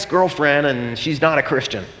 I got this girlfriend, and she's not a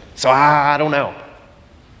Christian, so I don't know.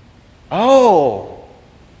 Oh,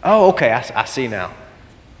 okay, I see now.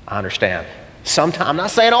 I understand. Sometimes, I'm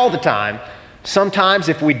not saying all the time, sometimes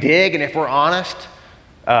if we dig and if we're honest,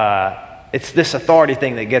 it's this authority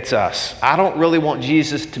thing that gets us. I don't really want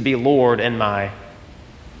Jesus to be Lord in my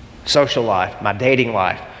social life, my dating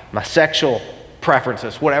life, my sexual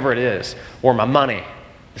preferences, whatever it is, or my money.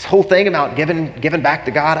 This whole thing about giving back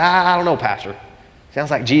to God, I don't know, Pastor.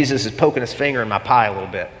 Sounds like Jesus is poking his finger in my pie a little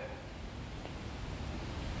bit.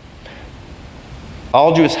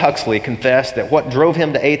 Aldous Huxley confessed that what drove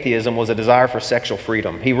him to atheism was a desire for sexual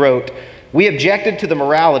freedom. He wrote, "We objected to the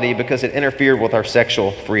morality because it interfered with our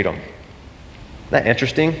sexual freedom." Isn't that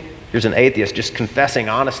interesting? Here's an atheist just confessing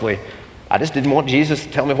honestly, I just didn't want Jesus to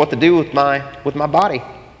tell me what to do with my body.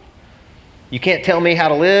 You can't tell me how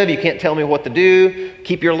to live. You can't tell me what to do.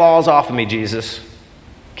 Keep your laws off of me, Jesus.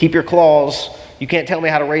 Keep your claws. You can't tell me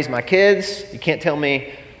how to raise my kids. You can't tell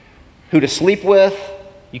me who to sleep with.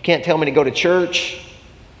 You can't tell me to go to church.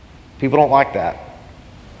 People don't like that.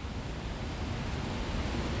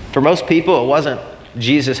 For most people, it wasn't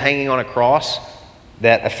Jesus hanging on a cross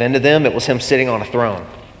that offended them. It was him sitting on a throne.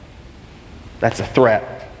 That's a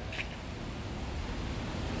threat.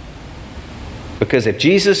 Because if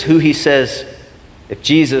Jesus, let me say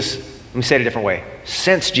it a different way,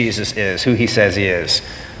 since Jesus is who he says he is,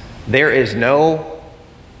 there is no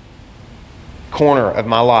corner of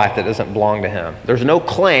my life that doesn't belong to him. There's no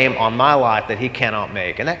claim on my life that he cannot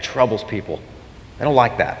make, and that troubles people. They don't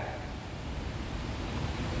like that.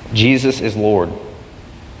 Jesus is Lord.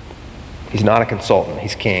 He's not a consultant,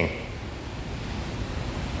 he's king.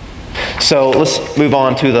 So let's move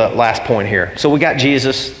on to the last point here. So we got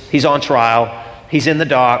Jesus, he's on trial. He's in the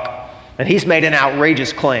dock, and he's made an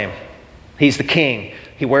outrageous claim. He's the king.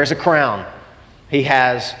 He wears a crown. He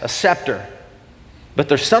has a scepter. But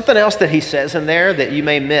there's something else that he says in there that you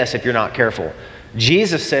may miss if you're not careful.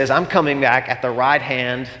 Jesus says, I'm coming back at the right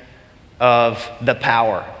hand of the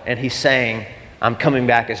power. And he's saying, I'm coming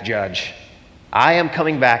back as judge. I am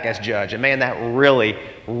coming back as judge. And man, that really,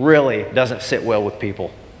 really doesn't sit well with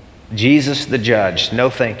people. Jesus the judge. No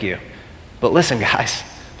thank you. But listen, guys.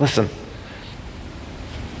 Listen.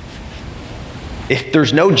 If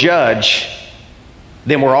there's no judge,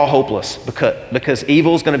 then we're all hopeless because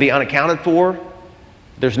evil is going to be unaccounted for.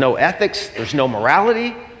 There's no ethics. There's no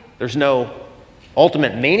morality. There's no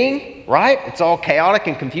ultimate meaning, right? It's all chaotic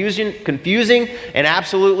and confusing and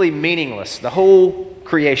absolutely meaningless. The whole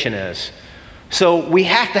creation is. So we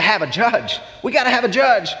have to have a judge. We got to have a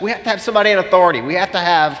judge. We have to have somebody in authority. We have to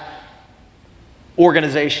have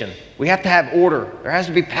organization. We have to have order. There has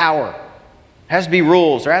to be power. There has to be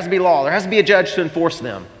rules. There has to be law. There has to be a judge to enforce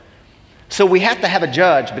them. So we have to have a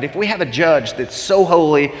judge, but if we have a judge that's so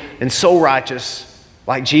holy and so righteous,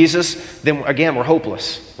 like Jesus, then again, we're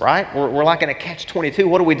hopeless, right? We're like in a catch-22.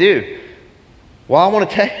 What do we do? Well, I want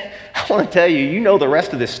to tell you, you know the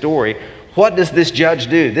rest of this story. What does this judge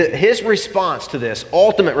do? His response to this,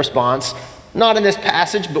 ultimate response, not in this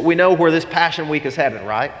passage, but we know where this Passion Week is headed,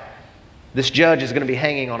 right? This judge is going to be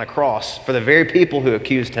hanging on a cross for the very people who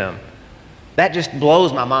accused him. That just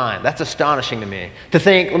blows my mind. That's astonishing to me. To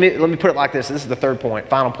think, let me put it like this. This is the third point,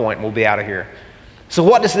 final point, and we'll be out of here. So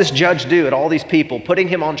what does this judge do at all these people, putting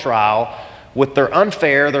him on trial with their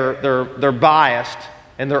unfair, their biased,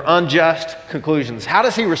 and their unjust conclusions? How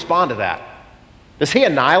does he respond to that? Does he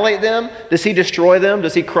annihilate them? Does he destroy them?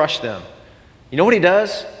 Does he crush them? You know what he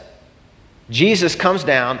does? Jesus comes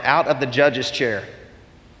down out of the judge's chair.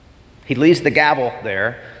 He leaves the gavel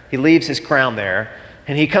there. He leaves his crown there.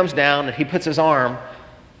 And he comes down and he puts his arm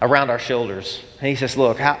around our shoulders. And he says,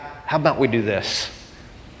 look, how about we do this?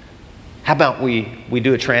 How about we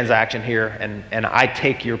do a transaction here and I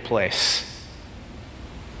take your place?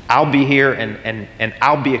 I'll be here and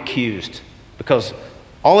I'll be accused. Because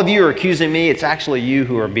all of you are accusing me. It's actually you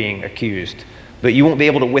who are being accused. But you won't be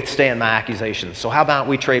able to withstand my accusations. So how about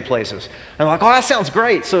we trade places? And I'm like, oh, that sounds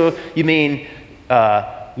great. So you mean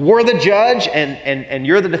we're the judge and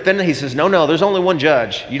you're the defendant? He says, no, there's only one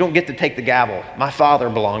judge. You don't get to take the gavel. My Father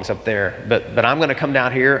belongs up there. But I'm going to come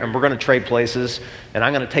down here and we're going to trade places and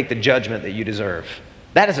I'm going to take the judgment that you deserve.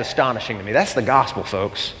 That is astonishing to me. That's the gospel,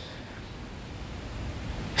 folks.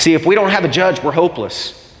 See, if we don't have a judge, we're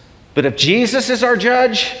hopeless. But if Jesus is our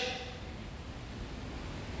judge,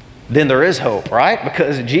 then there is hope, right?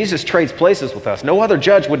 Because Jesus trades places with us. No other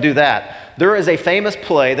judge would do that. There is a famous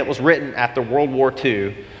play that was written after World War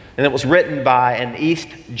II, and it was written by an East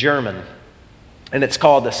German, and it's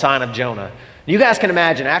called The Sign of Jonah. You guys can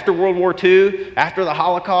imagine, after World War II, after the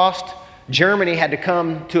Holocaust, Germany had to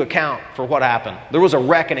come to account for what happened. There was a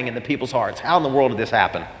reckoning in the people's hearts. How in the world did this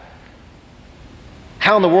happen?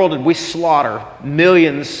 How in the world did we slaughter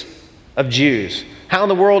millions of Jews? How in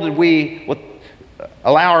the world did we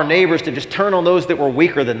allow our neighbors to just turn on those that were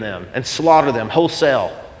weaker than them and slaughter them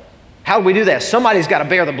wholesale? How did we do that? Somebody's got to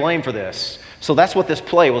bear the blame for this. So that's what this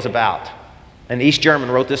play was about. An East German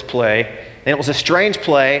wrote this play, and it was a strange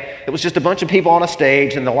play. It was just a bunch of people on a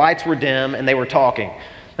stage, and the lights were dim, and they were talking.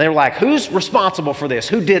 And they were like, who's responsible for this?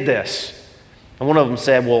 Who did this? And one of them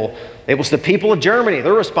said, well, it was the people of Germany.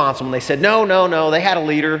 They're responsible. And they said, no, they had a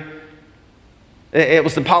leader. It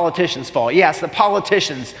was the politicians' fault. Yes, the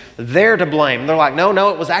politicians, they're to blame. And they're like, no,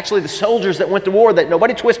 it was actually the soldiers that went to war that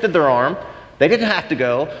nobody twisted their arm. They didn't have to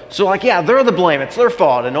go. So like, yeah, they're the blame. It's their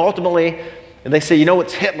fault. And ultimately, and they say,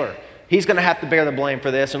 it's Hitler. He's going to have to bear the blame for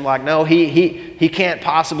this. And like, no, he can't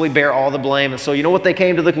possibly bear all the blame. And so you know what they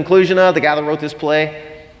came to the conclusion of, the guy that wrote this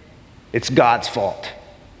play? It's God's fault.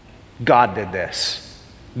 God did this.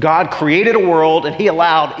 God created a world, and he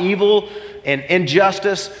allowed evil and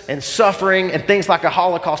injustice and suffering and things like a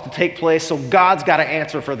Holocaust to take place, so God's got to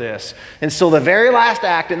answer for this. And so the very last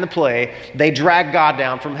act in the play, they drag God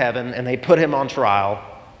down from heaven and they put him on trial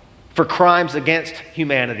for crimes against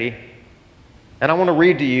humanity. And I want to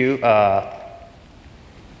read to you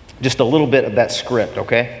just a little bit of that script,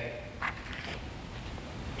 okay?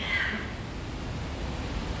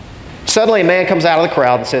 Suddenly a man comes out of the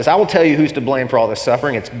crowd and says, I will tell you who's to blame for all this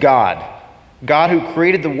suffering. It's God. God who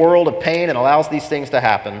created the world of pain and allows these things to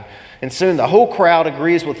happen. And soon the whole crowd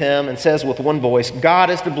agrees with him and says with one voice, God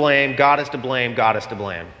is to blame, God is to blame, God is to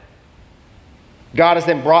blame. God is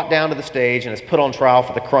then brought down to the stage and is put on trial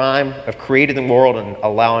for the crime of creating the world and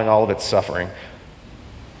allowing all of its suffering.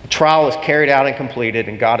 The trial is carried out and completed,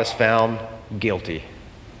 and God is found guilty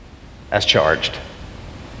as charged.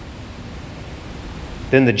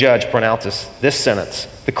 Then the judge pronounces this sentence.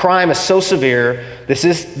 The crime is so severe, this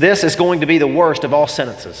is going to be the worst of all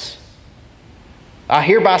sentences. I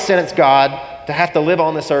hereby sentence God to have to live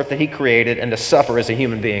on this earth that he created and to suffer as a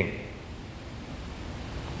human being.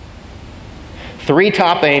 3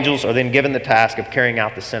 top angels are then given the task of carrying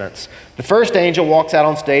out the sentence. The first angel walks out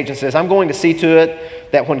on stage and says, I'm going to see to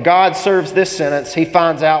it that when God serves this sentence, he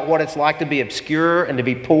finds out what it's like to be obscure and to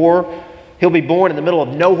be poor. He'll be born in the middle of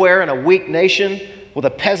nowhere in a weak nation with a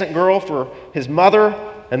peasant girl for his mother,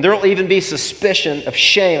 and there'll even be suspicion of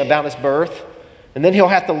shame about his birth. And then he'll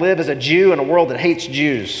have to live as a Jew in a world that hates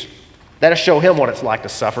Jews. That'll show him what it's like to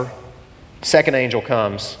suffer. Second angel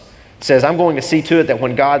comes, says, I'm going to see to it that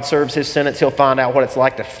when God serves his sentence, he'll find out what it's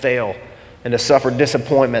like to fail and to suffer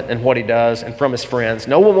disappointment in what he does and from his friends.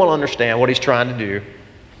 No one will understand what he's trying to do,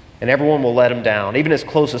 and everyone will let him down. Even his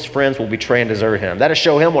closest friends will betray and desert him. That'll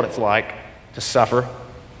show him what it's like to suffer.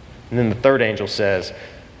 And then the third angel says,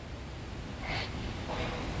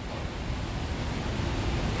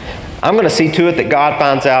 I'm going to see to it that God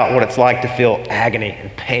finds out what it's like to feel agony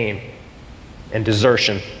and pain and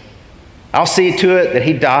desertion. I'll see to it that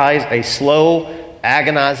he dies a slow,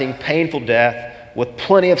 agonizing, painful death with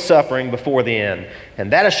plenty of suffering before the end.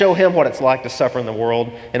 And that'll show him what it's like to suffer in the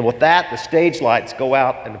world. And with that, the stage lights go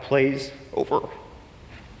out and the play's over.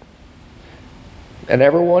 And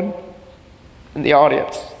everyone in the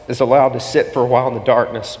audience is allowed to sit for a while in the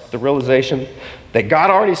darkness with the realization that God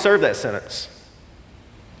already served that sentence.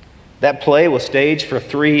 That play was staged for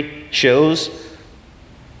 3 shows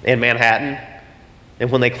in Manhattan. And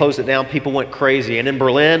when they closed it down, people went crazy. And in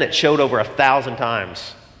Berlin, it showed over 1,000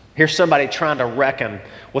 times. Here's somebody trying to reckon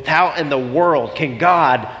with how in the world can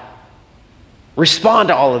God respond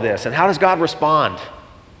to all of this. And how does God respond?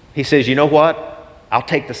 He says, you know what? I'll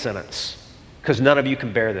take the sentence because none of you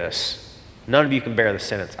can bear this. None of you can bear the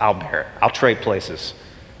sentence. I'll bear it. I'll trade places.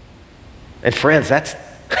 And friends, that's...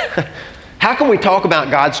 How can we talk about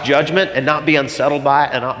God's judgment and not be unsettled by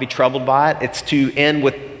it and not be troubled by it? It's to end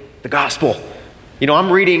with the gospel. You know,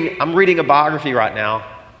 I'm reading a biography right now.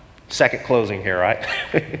 Second closing here, right?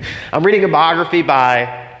 I'm reading a biography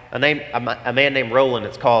by a man named Roland.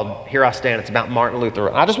 It's called Here I Stand. It's about Martin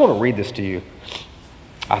Luther. I just want to read this to you.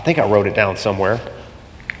 I think I wrote it down somewhere.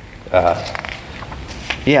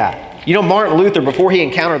 You know, Martin Luther, before he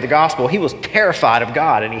encountered the gospel, he was terrified of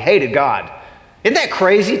God and he hated God. Isn't that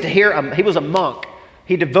crazy to hear? He was a monk.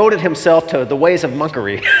 He devoted himself to the ways of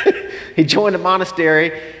monkery. He joined a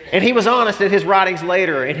monastery, and he was honest in his writings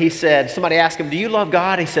later, and he said, somebody asked him, do you love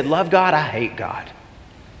God? He said, love God? I hate God.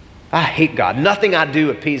 I hate God. Nothing I do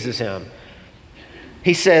appeases him.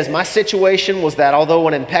 He says, my situation was that although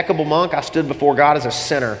an impeccable monk, I stood before God as a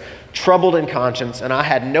sinner, troubled in conscience, and I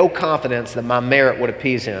had no confidence that my merit would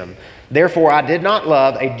appease him. Therefore, I did not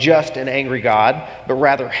love a just and angry God, but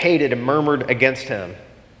rather hated and murmured against him.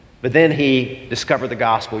 But then he discovered the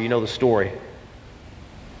gospel. You know the story.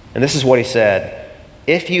 And this is what he said.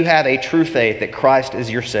 If you have a true faith that Christ is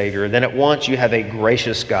your Savior, then at once you have a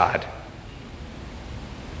gracious God.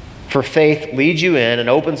 For faith leads you in and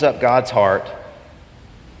opens up God's heart,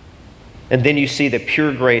 and then you see the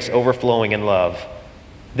pure grace overflowing in love.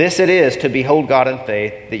 This it is to behold God in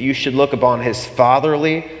faith, that you should look upon his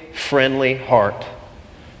fatherly, friendly heart,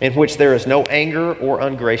 in which there is no anger or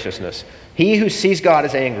ungraciousness. He who sees God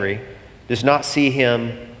as angry does not see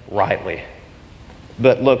him rightly,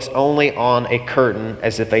 but looks only on a curtain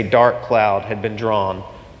as if a dark cloud had been drawn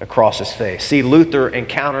across his face. See, Luther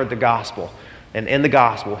encountered the gospel, and in the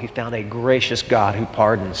gospel he found a gracious God who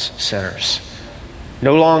pardons sinners.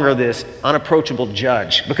 No longer this unapproachable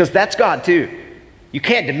judge, because that's God too. You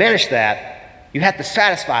can't diminish that. You have to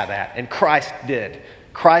satisfy that, and Christ did.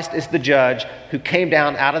 Christ is the judge who came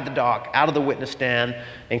down out of the dock, out of the witness stand,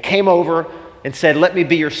 and came over and said, let me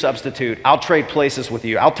be your substitute. I'll trade places with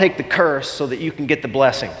you. I'll take the curse so that you can get the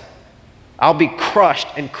blessing. I'll be crushed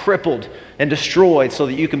and crippled and destroyed so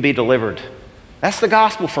that you can be delivered. That's the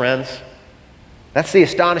gospel, friends. That's the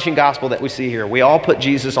astonishing gospel that we see here. We all put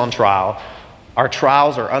Jesus on trial. Our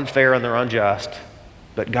trials are unfair and they're unjust,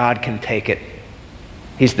 but God can take it.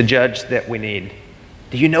 He's the judge that we need.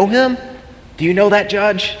 Do you know him? Do you know that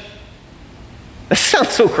judge? That sounds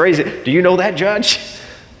so crazy. Do you know that judge?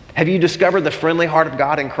 Have you discovered the friendly heart of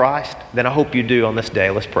God in Christ? Then I hope you do on this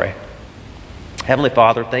day. Let's pray. Heavenly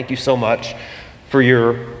Father, thank you so much for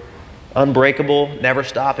your unbreakable, never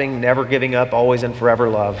stopping, never giving up, always and forever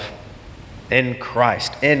love. In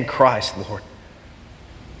Christ, Lord.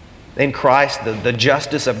 In Christ, the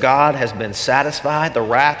justice of God has been satisfied. The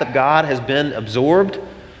wrath of God has been absorbed.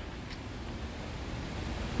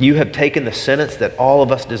 You have taken the sentence that all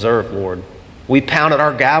of us deserve, Lord. We pounded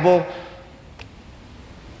our gavel,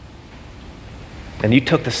 and you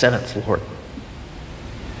took the sentence, Lord,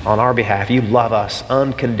 on our behalf. You love us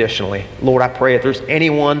unconditionally. Lord, I pray if there's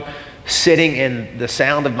anyone sitting in the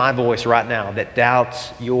sound of my voice right now that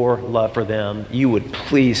doubts your love for them, you would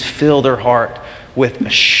please fill their heart with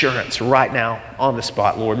assurance right now on the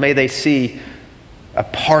spot, Lord. May they see a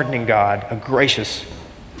pardoning God, a gracious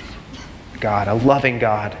God, a loving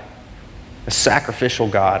God, a sacrificial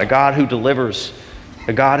God, a God who delivers,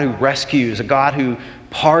 a God who rescues, a God who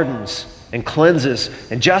pardons and cleanses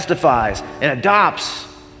and justifies and adopts,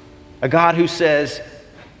 a God who says,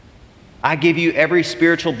 I give you every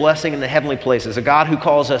spiritual blessing in the heavenly places, a God who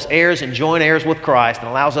calls us heirs and joint heirs with Christ and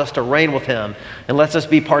allows us to reign with him and lets us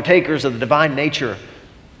be partakers of the divine nature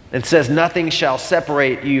and says nothing shall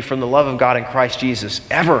separate you from the love of God in Christ Jesus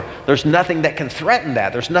ever. There's nothing that can threaten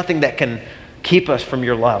that. There's nothing that can keep us from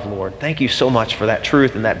your love, Lord. Thank you so much for that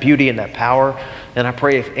truth and that beauty and that power. And I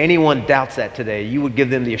pray if anyone doubts that today, you would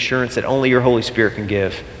give them the assurance that only your Holy Spirit can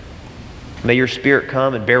give. May your Spirit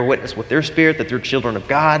come and bear witness with their spirit that they're children of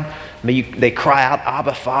God. May they cry out,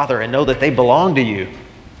 Abba, Father, and know that they belong to you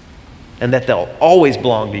and that they'll always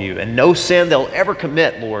belong to you. And no sin they'll ever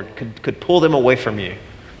commit, Lord, could pull them away from you,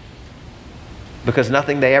 because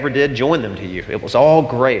nothing they ever did joined them to you. It was all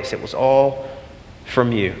grace. It was all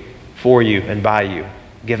from you, for you, and by you,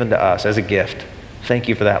 given to us as a gift. Thank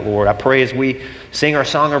you for that, Lord. I pray as we sing our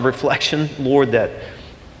song of reflection, Lord, that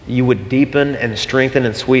you would deepen and strengthen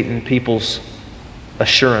and sweeten people's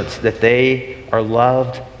assurance that they are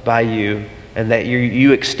loved by you, and that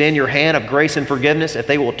you extend your hand of grace and forgiveness if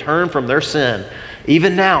they will turn from their sin.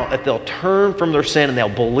 Even now, if they'll turn from their sin and they'll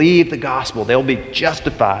believe the gospel, they'll be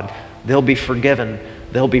justified, they'll be forgiven,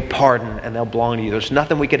 they'll be pardoned, and they'll belong to you. There's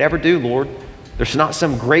nothing we could ever do, Lord. There's not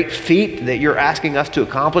some great feat that you're asking us to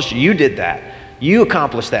accomplish. You did that. You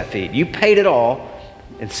accomplished that feat. You paid it all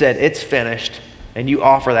and said, it's finished. And you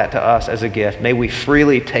offer that to us as a gift. May we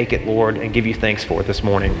freely take it, Lord, and give you thanks for it this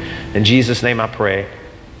morning. In Jesus' name I pray.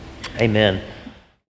 Amen.